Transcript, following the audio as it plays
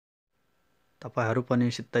तपाईहरु पनि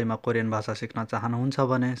सित्तैमा कोरियन भाषा सिक्न चाहनुहुन्छ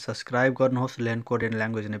भने सब्स्क्राइब गर्नुहोस् लर्न कोरियन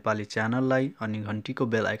ल्याङ्ग्वेज नेपाली च्यानललाई अनि घण्टीको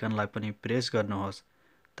बेल आइकनलाई पनि प्रेस गर्नुहोस्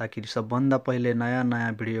ताकि सबभन्दा पहिले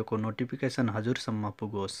नयाँ भिडियोको नोटिफिकेसन हजुरसम्म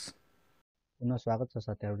पुगोस्। पुनः स्वागत छ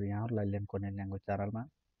साथीहरु यहाँहरुलाई लर्न कोरियन ल्याङ्ग्वेज च्यानलमा।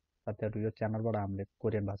 साथीहरु यो च्यानलबाट हामीले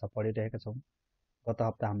कोरियन भाषा पढिरहेका छौं। गत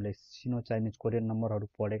हप्ता हामीले सिनो चाइनिज कोरियन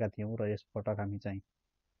नम्बरहरु पढेका थियौं र यस पटक हामी चाहिँ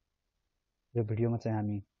यो भिडियोमा चाहिँ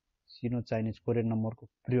हामी सिनो चाइनिज कोरियन नम्बरको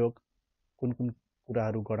प्रयोग कुन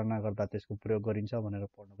कुराहरु गणना गर्दा त्यसको प्रयोग गरिन्छ भनेर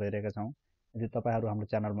पढ्न गइरहेका छौं। यदि तपाईहरु हाम्रो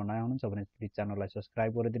च्यानलमा नयाँ हुनुहुन्छ भने प्लिज च्यानललाई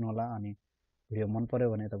सब्स्क्राइब गरिदिनु होला अनि भिडियो मन पर्यो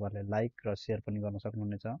भने तपाईहरुले लाइक र शेयर पनि गर्न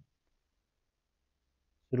सक्नुहुनेछ।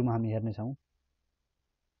 सुरुमा हामी हेर्ने छौं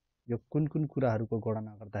यो कुन कुराहरुको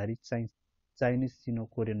गणना गर्दाखेरि चाइनिज सिनो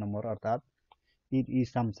कोरियन नम्बर अर्थात इ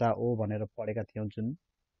साम्सा ओ भनेर पढेका थियौं जुन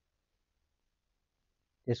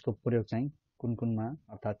यसको प्रयोग चाहिँ कुनमा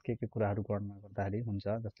अर्थात के कुराहरु गणना गर्दाखेरि हुन्छ।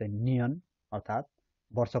 जस्तै नियन अर्थात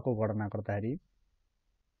वर्षको गणना गर्दाखेरि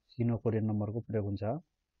सिनो कोरियन नम्बरको प्रयोग हुन्छ।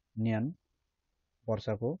 नियन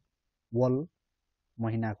वर्षको, वल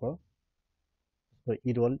महिनाको,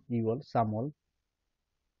 इरोल इवल सामोल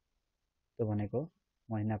त्यो भनेको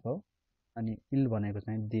महिनाको अनि इल भनेको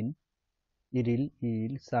चाहिँ दिन, इरिल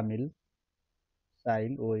इल सामिल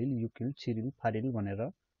साइल ओइल युकिल छिरिल फारिल भनेर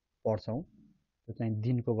पढ्छौं। त्यो चाहिँ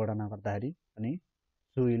दिनको गणना गर्दाखेरि अनि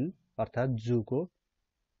सुइल अर्थात जुको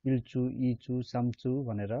इल्चु इचु साम्चु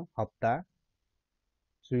भनेर हप्ता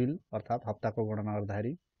सुइल अर्थात हप्ताको गणना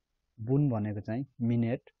गर्दाखेरि बुन भनेको चाहिँ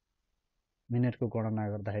मिनेटको गणना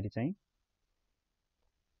गर्दाखेरि चाहिँ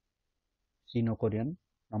सिनो कोरियन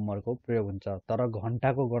नम्बरको प्रयोग हुन्छ। तर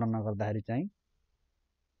घण्टाको गणना गर्दाखेरि चाहिँ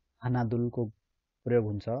हानादुलको प्रयोग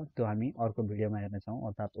हुन्छ। त्यो हामी अर्को भिडियोमा हेर्ने छौं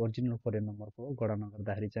अर्थात ओरिजिनल कोरियन नम्बरको गणना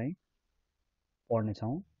गर्दाखेरि चाहिँ पढ्ने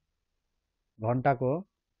छौं। घण्टाको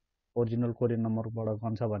ओरिजिनल कोरियन नम्बरबाट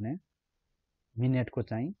गन्छ भने मिनेटको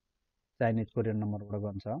चाहिँ चाइनिज कोरियन नम्बरबाट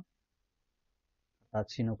गन्छ अर्थात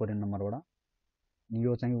सिनो कोरियन नम्बरबाट।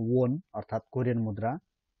 यो चाहिँ वोन अर्थात कोरियन मुद्रा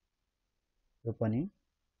यो पनि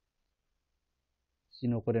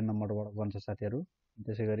सिनो कोरियन नम्बरबाट गन्छ साथीहरु।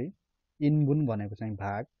 त्यसैगरी इनबुन भनेको चाहिँ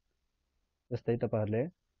भाग। जस्तै तपाईहरुले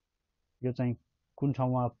यो चाहिँ कुन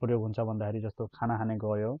ठाउँमा प्रयोग हुन्छ भन्दाखेरि जस्तो खाना खाने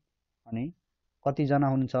गयो अनि कति जना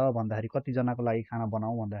हुनुहुन्छ भन्दाखेरि कति जनाको लागि खाना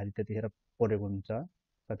बनाऊ भन्दाखेरि त्यतिखेर प्रयोग हुन्छ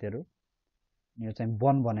साथीहरु। यो चाहिँ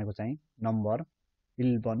वन भनेको चाहिँ नम्बर,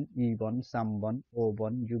 इलवन इवन सामवन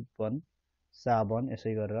ओवन युगवन सावन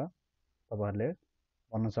यसै गरेर तपाईहरुले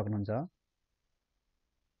भन्न सक्नुहुन्छ।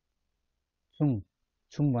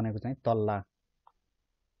 छुङ भनेको चाहिँ तल्ला,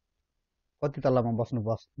 कति तल्लामा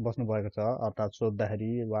बस्नु भएको छ अर्थात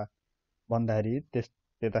सोध्दाखेरि वा भन्दाखेरि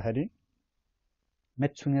त्यताखेरि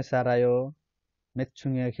मेच्छुङे सारायो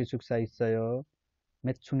मेच्छुङे खिचुक्सा इच्छयो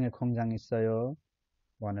मेच्छुङे खोङजाङ इच्छयो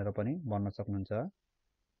भनेर पनि भन्न सक्नुहुन्छ।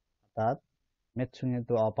 अर्थात मेच्छुङे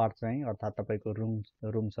त्यो अपार्ट चाहिँ अर्थात तपाईको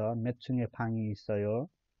रुम छ मेच्छुङे फाङी इच्छयो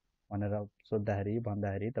भनेर सोध्दाखेरि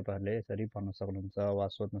भन्दाखेरि तपाईहरुले यसरी भन्न सक्नुहुन्छ वा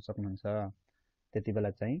सोध्न सक्नुहुन्छ।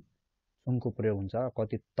 त्यतिबेला चाहिँ छुङको प्रयोग हुन्छ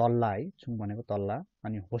कति तल्ला है छुङ भनेको तल्ला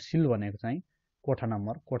अनि होसिल भनेको चाहिँ कोठा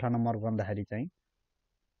नम्बर भन्दाखेरि चाहिँ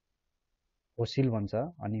होसिल भन्छ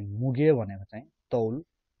अनि मुगे भनेको चाहिँ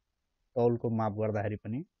तौलको माप गर्दाखेरि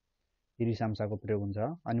पनि इरी साम्साको प्रयोग हुन्छ।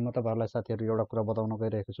 अनि म तपाईहरुलाई साथीहरु एउटा कुरा बताउन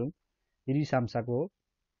गइरहेको छु इरी साम्साको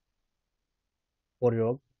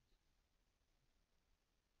प्रयोग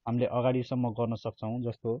हामीले अगाडिसम्म गर्न सक्छौं।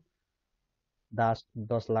 जस्तो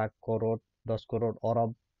 10 लाख करोड 10 करोड अरब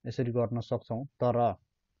यसरी गर्न सक्छौं। तर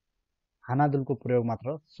हानादुलको प्रयोग मात्र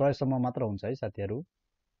 100 सम्म मात्र हुन्छ है साथीहरु।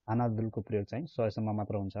 हानादुलको प्रयोग चाहिँ 100 सम्म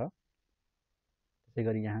मात्र हुन्छ।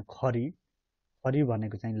 त्यसैगरी यहाँ खरी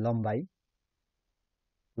भनेको चाहिँ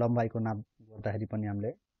लम्बाइको नाप गर्दाखेरि पनि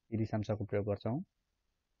हामीले इरी साम्साको प्रयोग गर्छौं।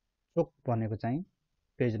 चोक भनेको चाहिँ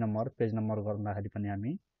पेज नम्बर गर्दाखेरि पनि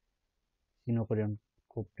हामी सिनो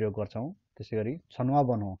कोरियनको प्रयोग गर्छौं। त्यसैगरी छनुवा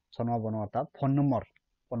बनो अर्थात फोन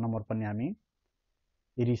नम्बर पनि हामी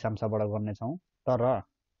इरी साम्साबाट गर्ने छौं। तर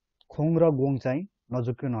खोङ र गोङ चाहिँ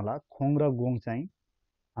नझुक्किनु होला। खोङ र गोङ चाहिँ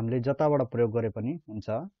हामीले जताबाट प्रयोग गरे पनि हुन्छ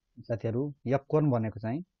साथीहरु। यक्कोन भनेको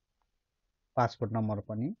चाहिँ पासपोर्ट नम्बर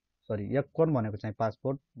पनि यक्कोन भनेको चाहिँ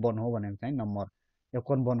पासपोर्ट बन्हो भनेको चाहिँ नम्बर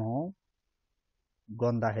यक्कोन बन्हो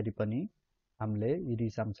गर्दाखेरि पनि हामीले इरी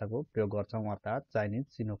साम्साको प्रयोग गर्छौं अर्थात चाइनिज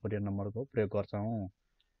सिनो कोरियन नम्बरको प्रयोग गर्छौं।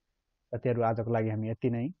 साथीहरु आजको लागि हामी यति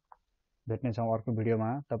नै भेट्ने छौं अर्को भिडियोमा।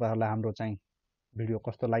 तपाईहरुलाई हाम्रो चाहिँ भिडियो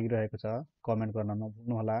कस्तो लागिरहेको छ कमेन्ट गर्न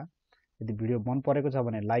नभुल्नु होला। यदि भिडियो मन परेको छ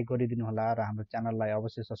भने लाइक गरिदिनु होला र हाम्रो च्यानललाई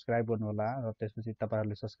अवश्य सब्स्क्राइब गर्नु होला र त्यसपछि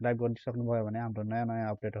तपाईहरुले सब्स्क्राइब गरिसक्नु भयो भने हाम्रो नयाँ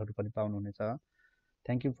अपडेटहरु पनि पाउनुहुनेछ।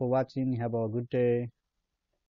 Thank you for watching. Have a good day.